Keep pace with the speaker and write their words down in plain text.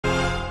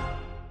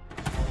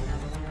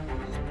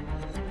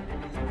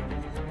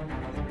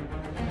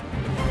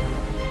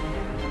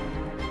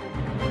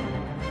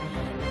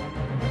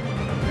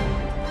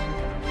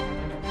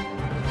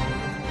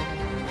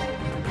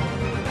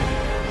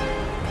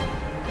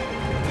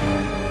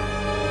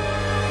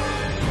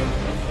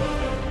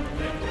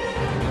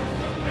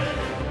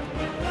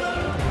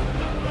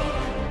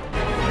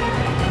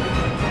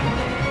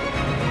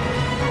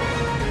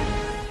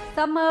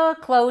Summer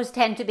clothes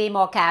tend to be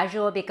more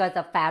casual because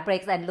of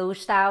fabrics and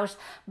loose styles,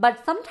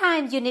 but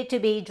sometimes you need to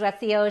be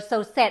dressier,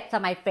 so sets are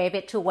my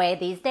favorite to wear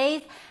these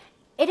days.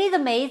 It is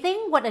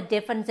amazing what a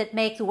difference it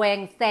makes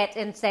wearing sets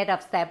instead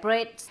of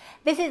separates.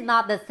 This is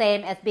not the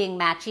same as being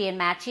matchy and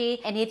matchy,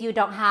 and if you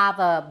don't have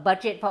a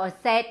budget for a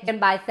set, you can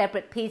buy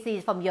separate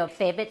pieces from your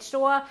favorite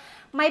store.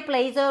 My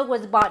blazer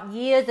was bought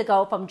years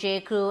ago from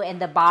J.Crew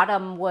and the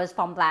bottom was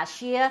from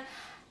last year.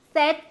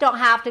 Sets don't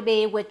have to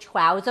be with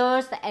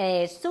trousers.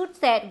 A suit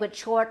set with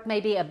shorts may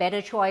be a better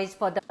choice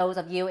for those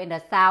of you in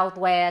the South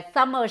where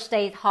summer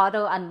stays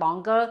hotter and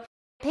longer.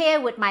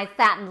 Pair with my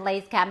satin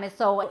lace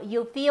camisole,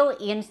 you feel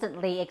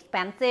instantly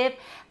expensive.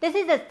 This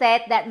is a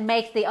set that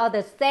makes the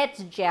other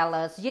sets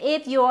jealous.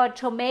 If your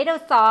tomato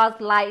sauce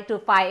likes to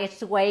find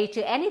its way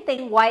to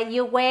anything white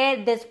you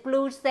wear, this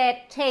blue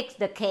set takes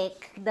the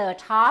cake. The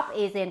top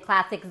is in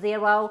classic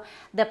zero.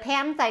 The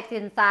pants are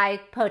in size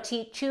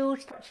petite 2,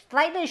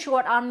 slightly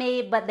short on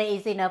me, but there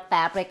is enough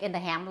fabric in the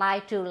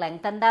hemline to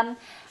lengthen them.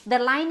 The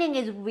lining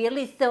is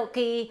really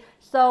silky,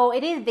 so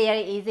it is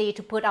very easy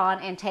to put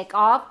on and take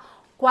off.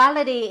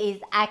 Quality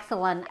is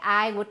excellent.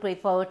 I would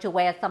prefer to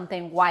wear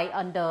something white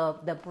under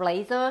the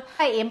blazer.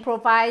 I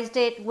improvised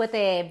it with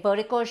a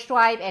vertical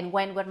stripe and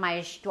went with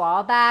my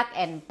straw back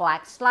and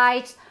black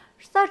slides.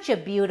 Such a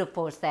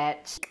beautiful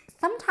set.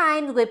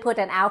 Sometimes we put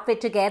an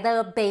outfit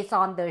together based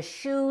on the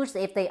shoes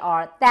if they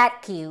are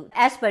that cute.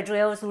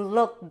 Espadrilles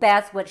look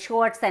best with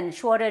shorts and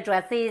shorter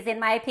dresses in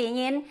my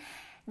opinion.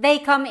 They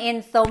come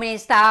in so many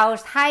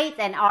styles, heights,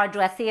 and are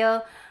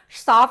dressier.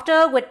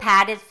 Softer with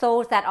padded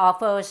soles that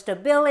offer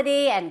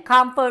stability and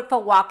comfort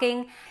for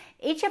walking.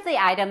 Each of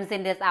the items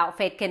in this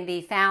outfit can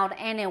be found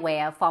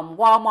anywhere from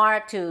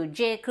Walmart to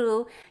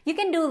J.Crew. You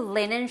can do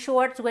linen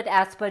shorts with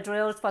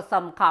espadrilles for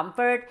some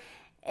comfort.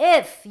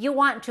 If you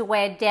want to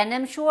wear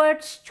denim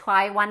shorts,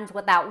 try ones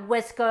without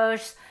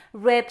whiskers,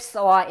 rips,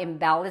 or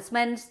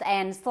embellishments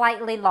and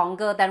slightly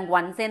longer than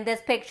ones in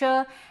this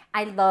picture.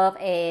 I love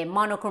a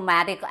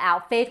monochromatic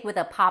outfit with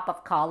a pop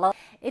of color.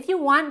 If you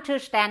want to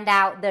stand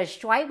out, the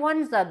striped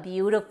ones are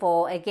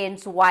beautiful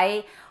against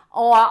white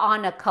or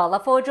on a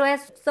colorful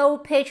dress. So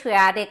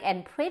patriotic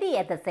and pretty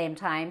at the same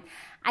time.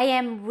 I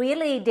am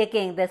really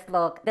digging this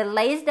look. The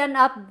lace done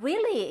up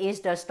really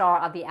is the star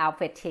of the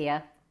outfit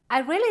here. I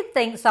really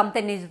think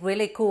something is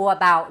really cool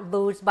about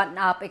loose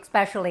button-up,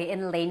 especially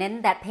in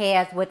linen, that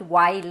pairs with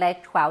wide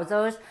leg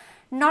trousers.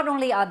 Not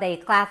only are they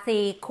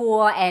classy,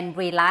 cool, and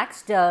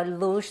relaxed, the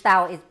loose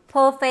style is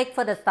perfect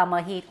for the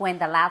summer heat when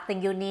the last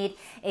thing you need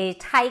is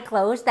tight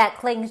clothes that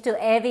clings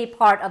to every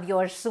part of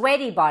your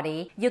sweaty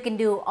body. You can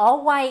do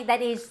all white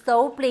that is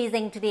so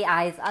pleasing to the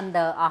eyes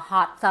under a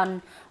hot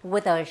sun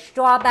with a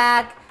straw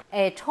bag,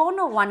 a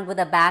tonal one with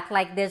a back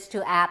like this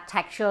to add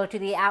texture to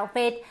the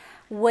outfit,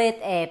 with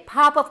a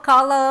pop of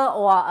color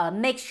or a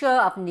mixture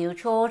of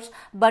neutrals,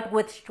 but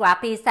with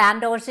strappy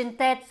sandals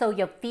instead so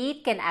your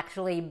feet can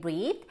actually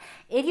breathe.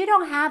 If you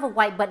don't have a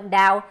white button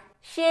down,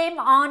 shame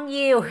on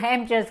you.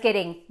 I'm just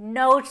kidding.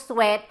 No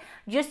sweat.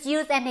 Just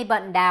use any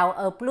button down.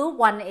 A blue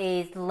one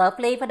is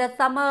lovely for the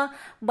summer,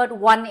 but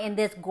one in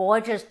this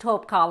gorgeous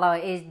taupe color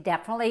is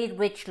definitely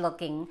rich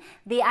looking.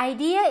 The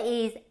idea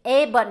is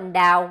a button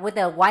down with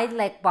a wide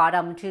leg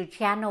bottom to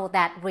channel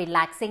that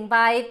relaxing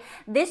vibe.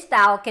 This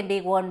style can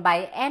be worn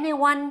by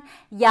anyone,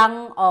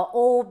 young or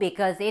old,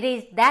 because it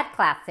is that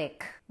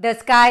classic. The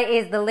sky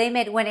is the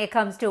limit when it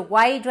comes to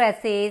white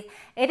dresses.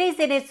 It is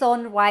in its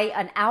own right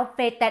an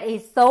outfit that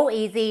is so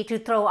easy to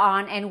throw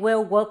on and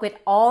will work with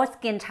all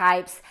skin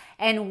types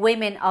and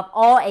women of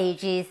all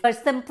ages. The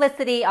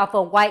simplicity of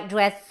a white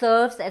dress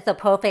serves as a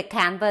perfect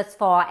canvas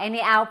for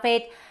any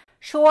outfit.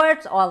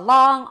 Shorts or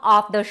long,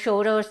 off the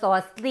shoulders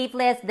or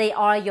sleeveless, they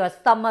are your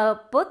summer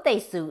birthday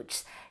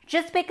suits.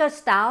 Just pick a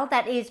style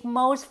that is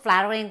most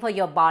flattering for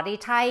your body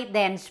type,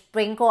 then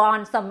sprinkle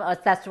on some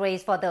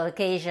accessories for the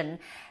occasion.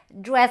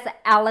 Dress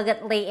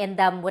elegantly in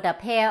them with a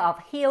pair of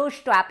heel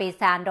strappy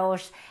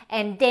sandals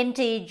and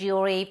dainty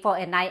jewelry for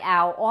a night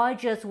out or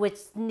just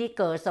with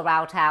sneakers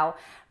around town.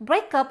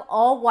 Break up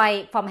all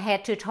white from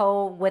head to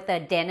toe with a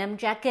denim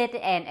jacket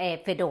and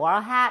a fedora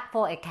hat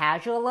for a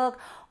casual look,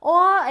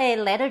 or a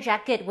leather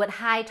jacket with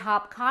high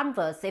top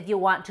Converse if you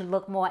want to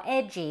look more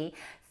edgy.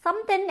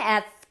 Something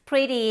as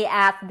pretty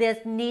as this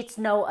needs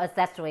no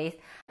accessories.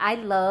 I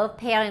love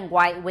pairing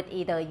white with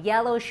either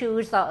yellow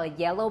shoes or a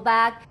yellow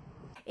bag.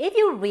 If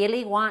you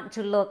really want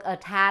to look a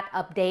tad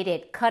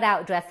updated,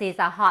 cutout dresses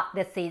are hot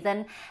this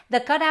season. The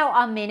cutouts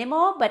are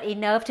minimal but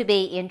enough to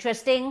be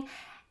interesting,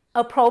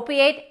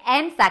 appropriate,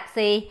 and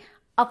sexy.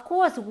 Of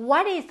course,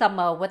 what is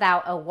summer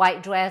without a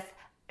white dress,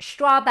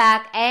 straw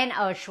bag, and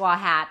a straw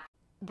hat?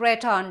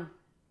 Briton.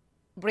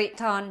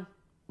 Briton.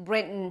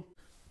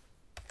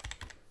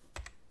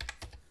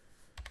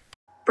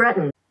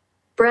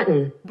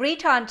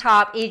 Briton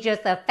top is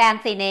just a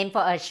fancy name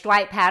for a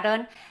stripe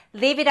pattern.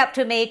 Leave it up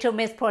to me to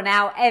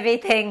mispronounce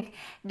everything.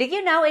 Did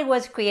you know it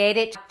was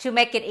created to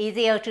make it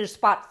easier to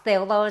spot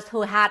sailors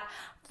who had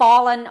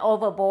fallen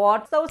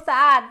overboard. So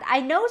sad.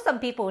 I know some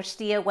people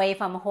steer away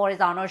from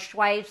horizontal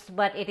stripes,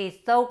 but it is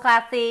so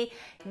classy.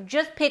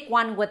 Just pick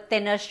one with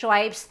thinner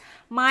stripes.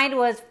 Mine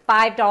was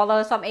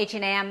 $5 from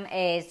H&M.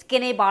 A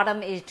skinny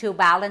bottom is to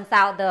balance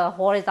out the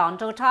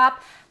horizontal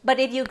top. But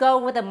if you go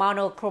with a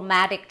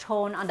monochromatic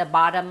tone on the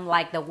bottom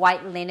like the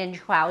white linen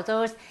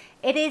trousers,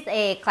 it is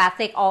a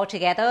classic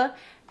altogether.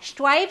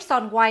 Stripes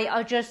on white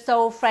are just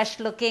so fresh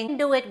looking.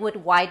 Do it with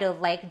wider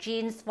leg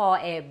jeans for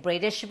a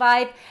British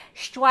vibe.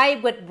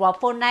 Stripe with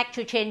ruffle neck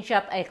to change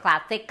up a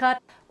classic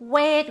cut.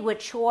 Wear it with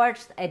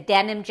shorts, a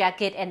denim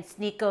jacket and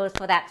sneakers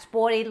for that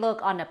sporty look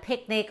on a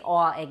picnic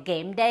or a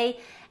game day.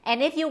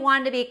 And if you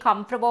want to be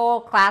comfortable,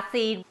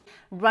 classy,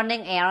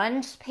 running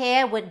errands,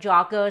 pair with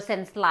joggers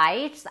and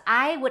slides,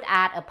 I would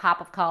add a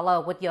pop of color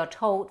with your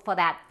tote for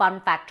that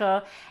fun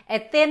factor. A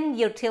thin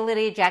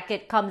utility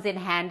jacket comes in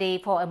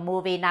handy for a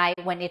movie night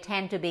when it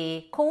tends to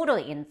be colder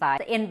inside.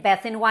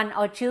 Invest in one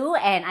or two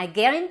and I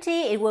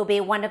guarantee it will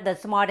be one of the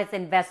smartest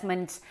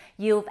investments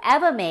you've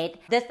ever made.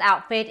 This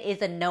outfit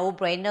is a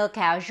no-brainer,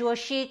 casual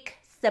chic,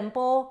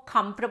 simple,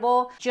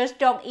 comfortable. Just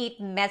don't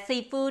eat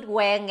messy food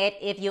wearing it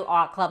if you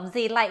are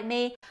clumsy like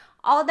me.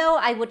 Although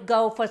I would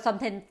go for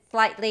something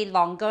slightly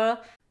longer.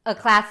 A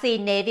classy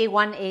navy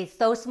one is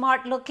so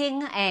smart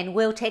looking and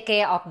will take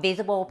care of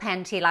visible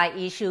panty-like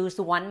issues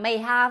one may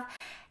have.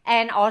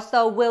 And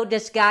also will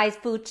disguise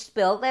food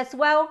spilled as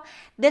well.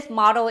 This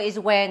model is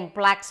wearing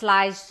black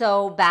slides,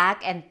 so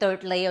back and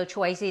third layer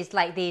choices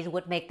like these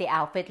would make the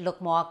outfit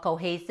look more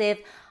cohesive.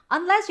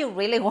 Unless you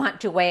really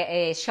want to wear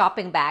a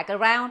shopping bag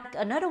around.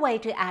 Another way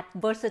to add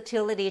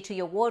versatility to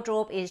your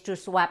wardrobe is to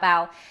swap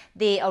out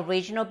the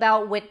original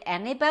belt with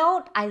any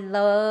belt. I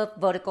love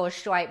vertical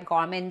stripe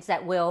garments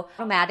that will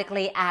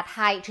automatically add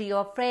height to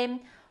your frame.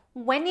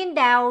 When in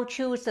doubt,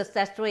 choose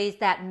accessories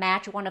that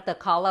match one of the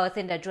colors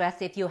in the dress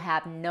if you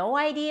have no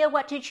idea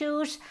what to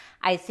choose.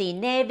 I see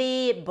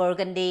navy,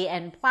 burgundy,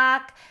 and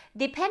black.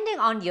 Depending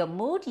on your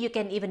mood, you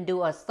can even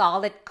do a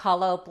solid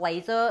color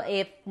blazer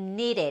if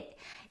needed.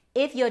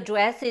 If your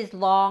dress is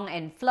long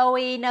and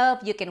flowy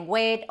enough, you can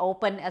wear it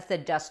open as a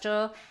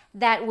duster.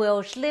 That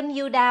will slim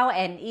you down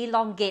and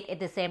elongate at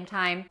the same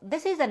time.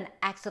 This is an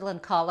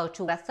excellent color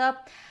to dress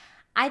up.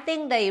 I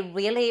think they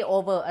really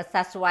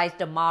over-accessorize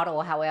the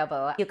model,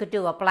 however. You could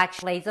do a black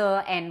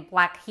blazer and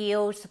black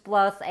heels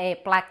plus a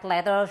black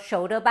leather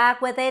shoulder bag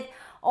with it,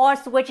 or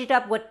switch it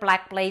up with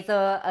black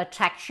blazer, a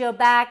texture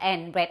bag,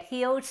 and red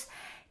heels.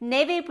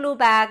 Navy blue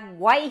bag,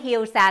 white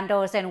heel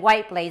sandals, and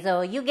white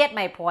blazer. You get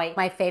my point.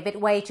 My favorite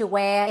way to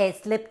wear a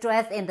slip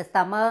dress in the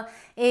summer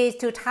is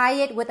to tie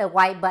it with a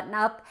white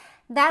button-up.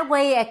 That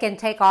way I can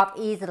take off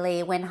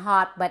easily when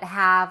hot but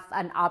have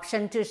an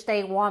option to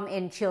stay warm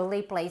in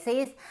chilly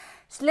places.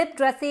 Slip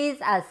dresses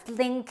are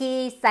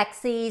slinky,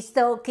 sexy,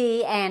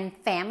 silky, and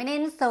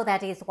feminine, so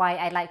that is why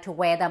I like to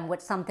wear them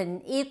with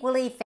something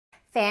equally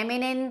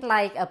feminine,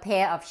 like a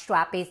pair of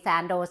strappy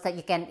sandals that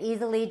you can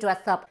easily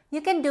dress up.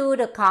 You can do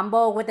the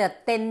combo with a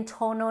thin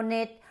tonal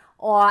knit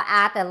or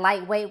add a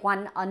lightweight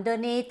one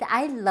underneath.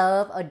 I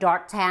love a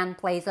dark tan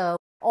blazer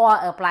or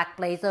a black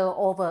blazer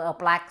over a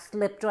black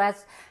slip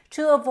dress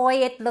to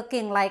avoid it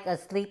looking like a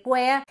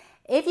sleepwear.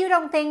 If you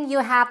don't think you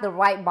have the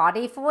right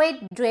body for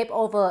it, drape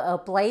over a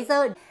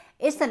blazer.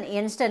 It's an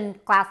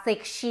instant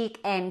classic chic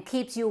and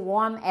keeps you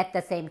warm at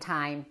the same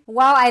time.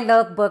 While I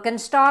love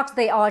Birkenstocks,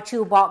 they are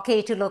too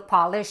bulky to look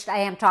polished. I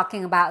am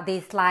talking about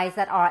these slides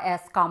that are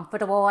as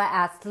comfortable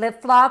as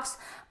flip-flops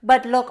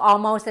but look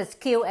almost as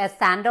cute as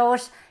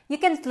sandals. You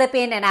can slip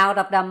in and out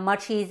of them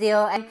much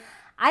easier. And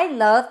I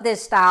love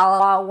this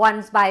style,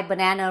 ones by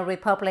Banana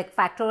Republic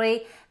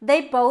Factory.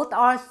 They both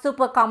are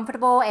super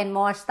comfortable and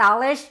more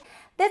stylish.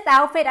 This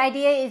outfit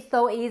idea is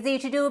so easy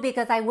to do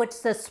because I would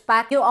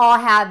suspect you all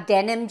have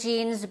denim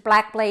jeans,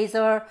 black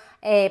blazer,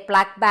 a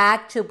black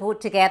bag to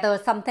put together,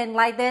 something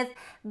like this.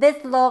 This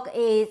look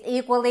is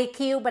equally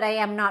cute, but I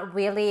am not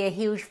really a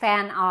huge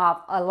fan of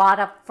a lot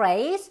of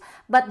frays.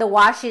 But the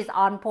wash is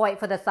on point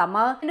for the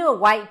summer. You can do a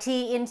white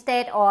tee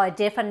instead or a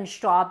different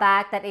straw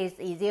bag that is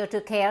easier to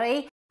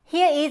carry.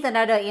 Here is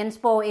another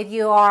inspo if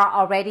you are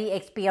already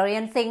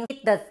experiencing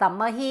the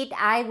summer heat.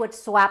 I would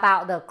swap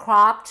out the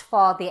cropped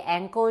for the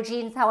ankle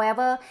jeans,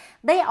 however.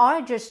 They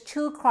are just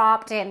too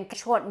cropped and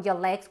shorten your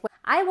legs.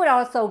 I would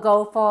also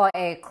go for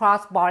a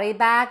crossbody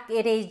bag.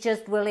 It is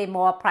just really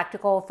more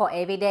practical for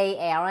everyday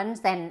errands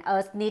than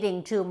us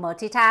needing to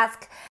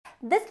multitask.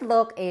 This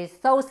look is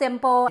so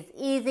simple, it's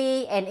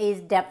easy, and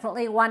is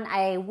definitely one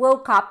I will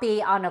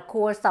copy on a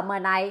cool summer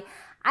night.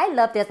 I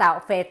love this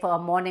outfit for a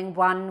morning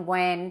run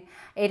when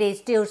it is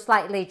still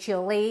slightly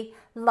chilly.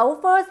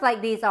 Loafers like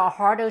these are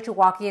harder to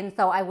walk in,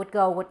 so I would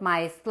go with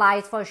my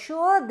slides for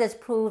sure. This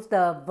proves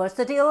the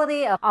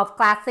versatility of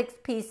classics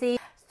PC.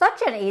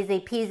 Such an easy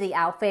peasy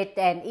outfit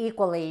and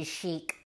equally chic.